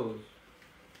one knows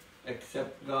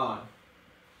except God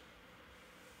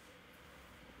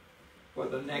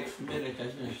what the next minute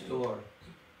is in store.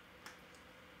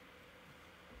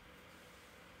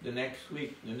 The next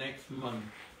week, the next month.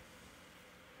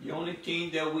 The only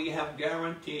thing that we have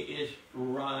guarantee is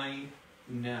right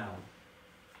now.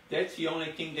 That's the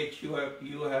only thing that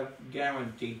you have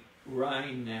guaranteed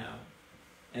right now.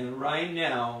 And right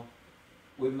now,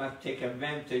 we must take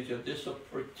advantage of this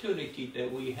opportunity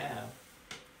that we have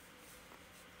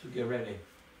to get ready.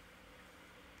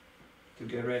 To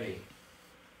get ready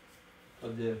for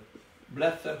the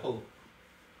blessed hope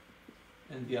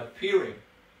and the appearing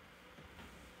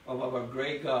of our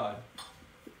great God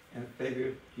and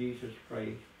Savior Jesus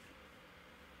Christ.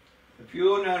 If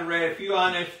you're not ready, if you're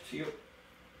honest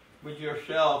with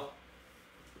yourself,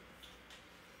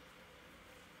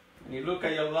 and you look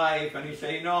at your life and you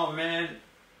say, no, man,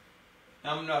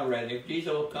 I'm not ready. If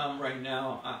Jesus will come right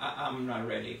now, I'm not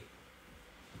ready.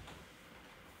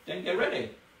 Then get ready.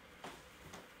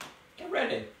 Get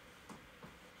ready.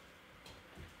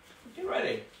 Get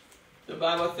ready. The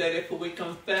Bible said if we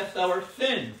confess our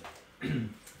sins,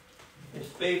 is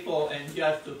faithful and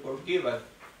just to forgive us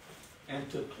and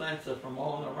to cleanse us from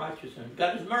all unrighteousness.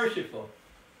 God is merciful.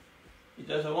 He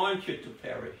doesn't want you to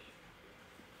perish.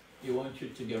 He wants you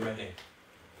to get ready.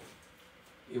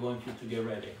 He wants you to get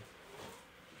ready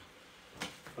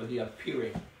for the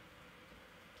appearing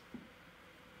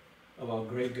of our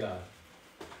great God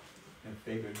and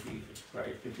Savior Jesus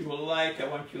Christ. If you would like, I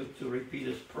want you to repeat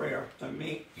this prayer to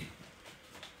me.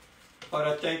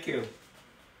 Father, thank you.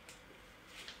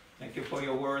 Thank you for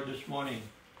your word this morning.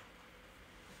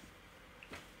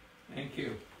 Thank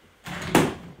you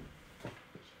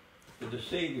for the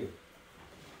Savior.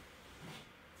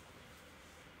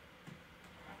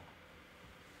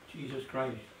 Jesus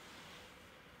Christ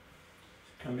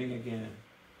is coming again.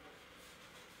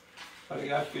 Father, I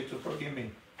ask you to forgive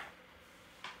me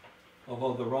of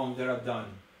all the wrongs that I've done.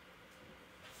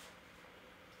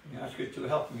 I ask you to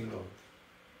help me, Lord,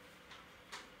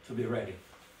 to be ready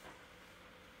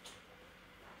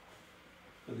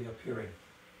for the appearing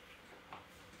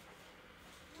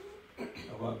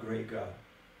of our great God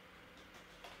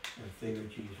and Savior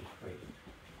Jesus Christ.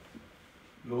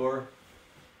 Lord,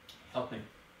 help me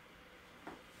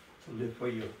to live for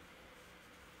you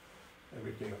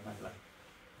every day of my life.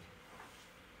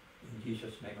 In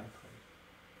Jesus' name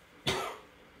I pray.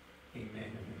 Amen and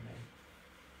amen.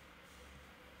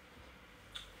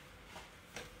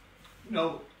 You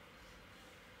know,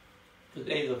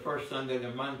 today is the first Sunday of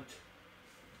the month.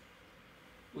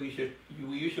 we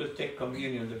usually take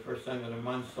communion the first Sunday of the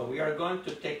month. So we are going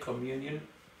to take communion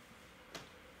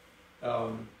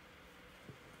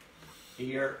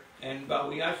here, but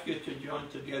we ask you to join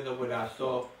together with us.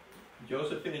 So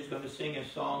Josephine is going to sing a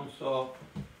song. So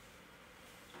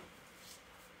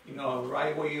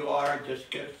right where you are, just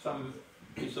get some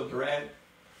piece of bread.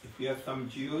 If you have some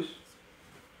juice,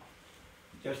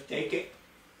 just take it,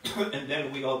 and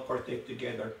then we all partake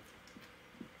together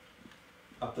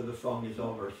after the song is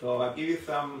over. So I'll give you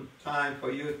some time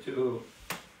for you to,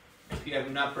 if you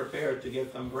have not prepared, to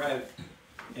get some bread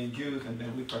and juice, and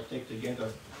then we partake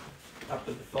together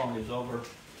after the song is over.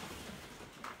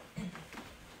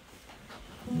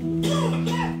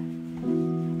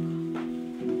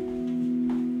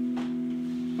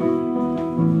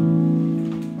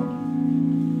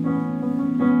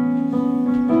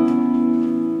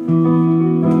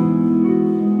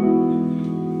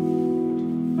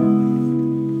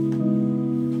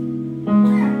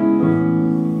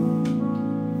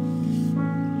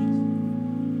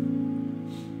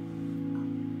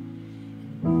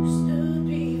 Stood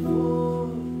before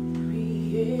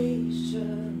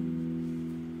creation.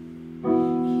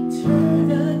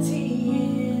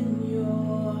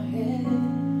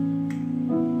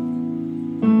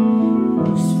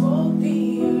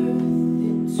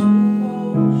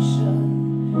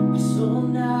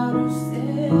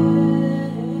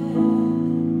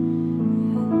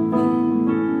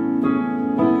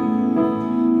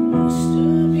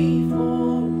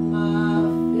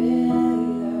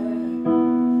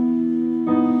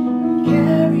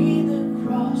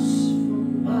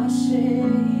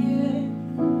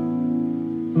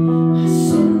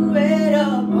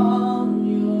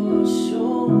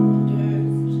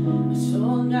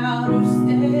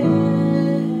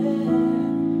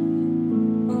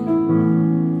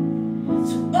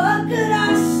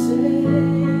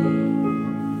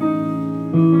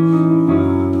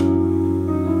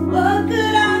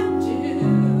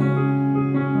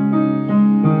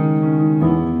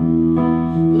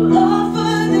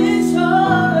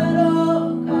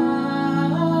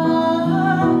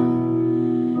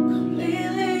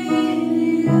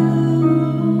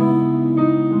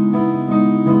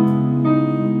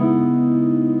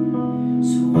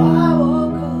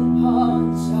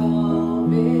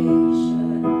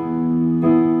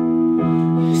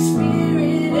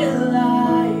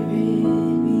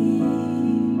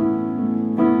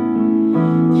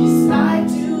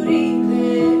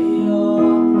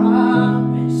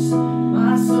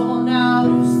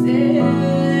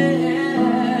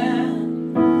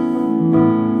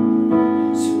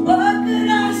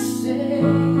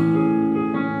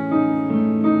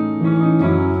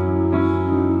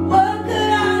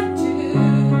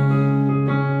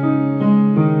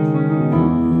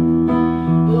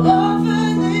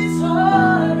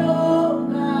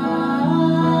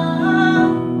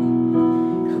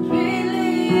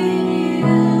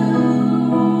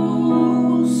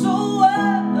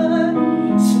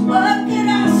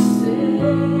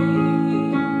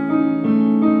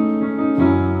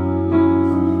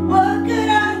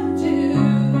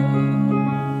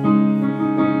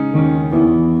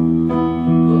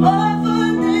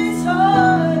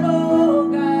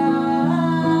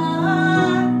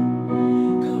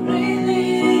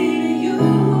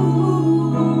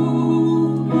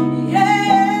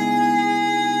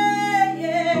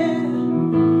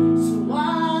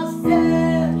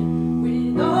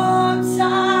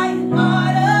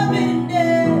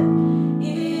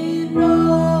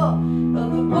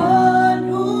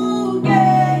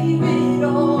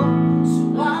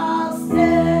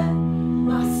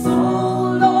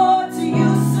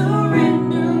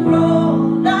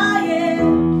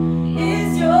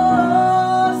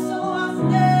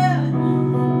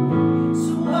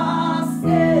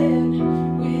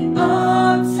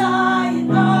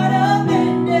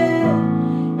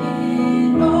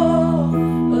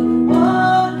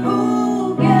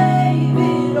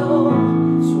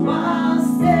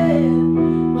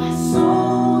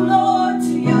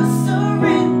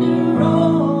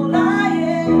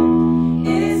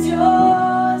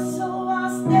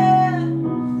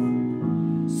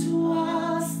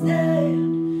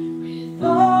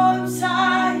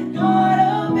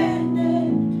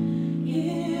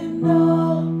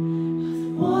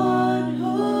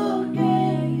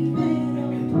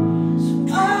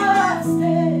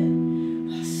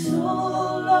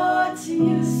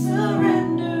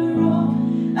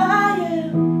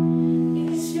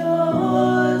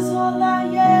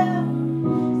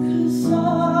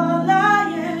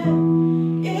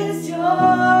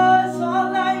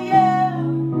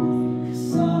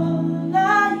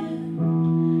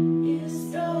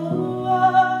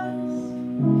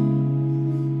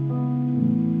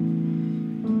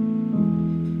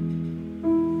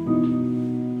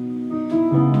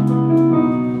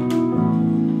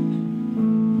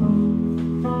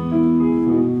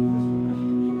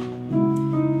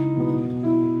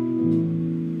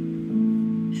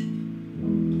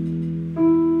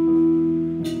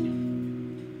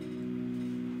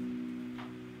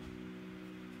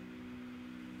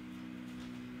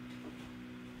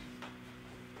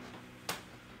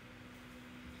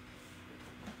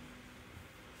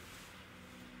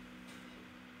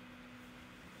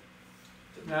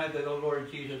 night that the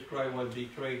Lord Jesus Christ was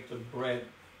betrayed, took bread,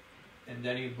 and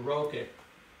then he broke it.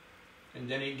 And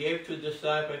then he gave to the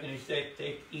disciples and he said,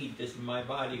 take, eat, this is my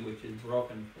body which is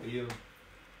broken for you.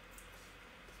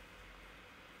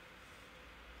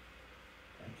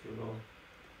 Thank you, Lord.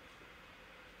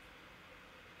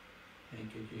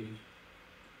 Thank you, Jesus.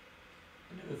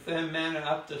 And in the same manner,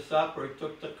 after supper, he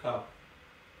took the cup.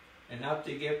 And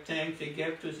after he gave thanks, he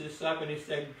gave to his disciples and he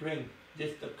said, drink,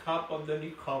 this is the cup of the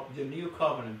new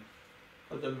covenant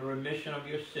for the remission of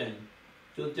your sin.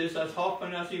 Do this as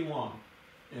often as you want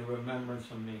in remembrance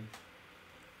of me.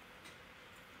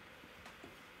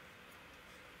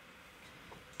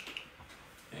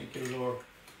 Thank you, Lord.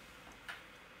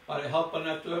 Father, help us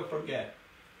not to forget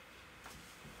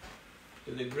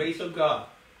that the grace of God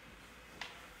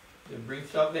that brings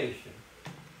salvation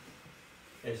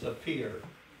has appeared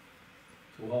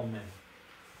to all men.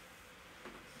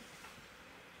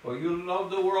 For you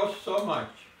love the world so much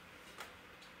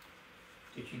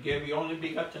that you gave your only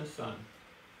begotten Son,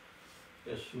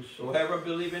 that whosoever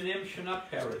believe in him shall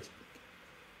not perish,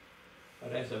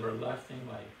 but has everlasting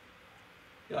life.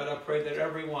 God, I pray that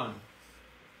everyone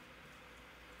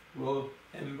will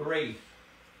embrace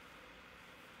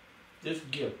this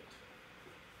gift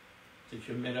that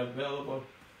you made available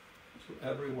to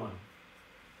everyone,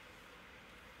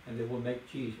 and they will make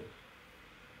Jesus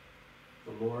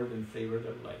the Lord and Savior of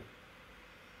their life.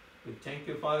 We thank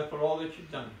you, Father, for all that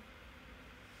you've done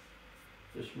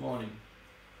this morning.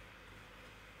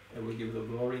 And we give the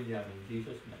glory and honor in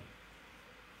Jesus' name.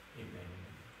 Amen.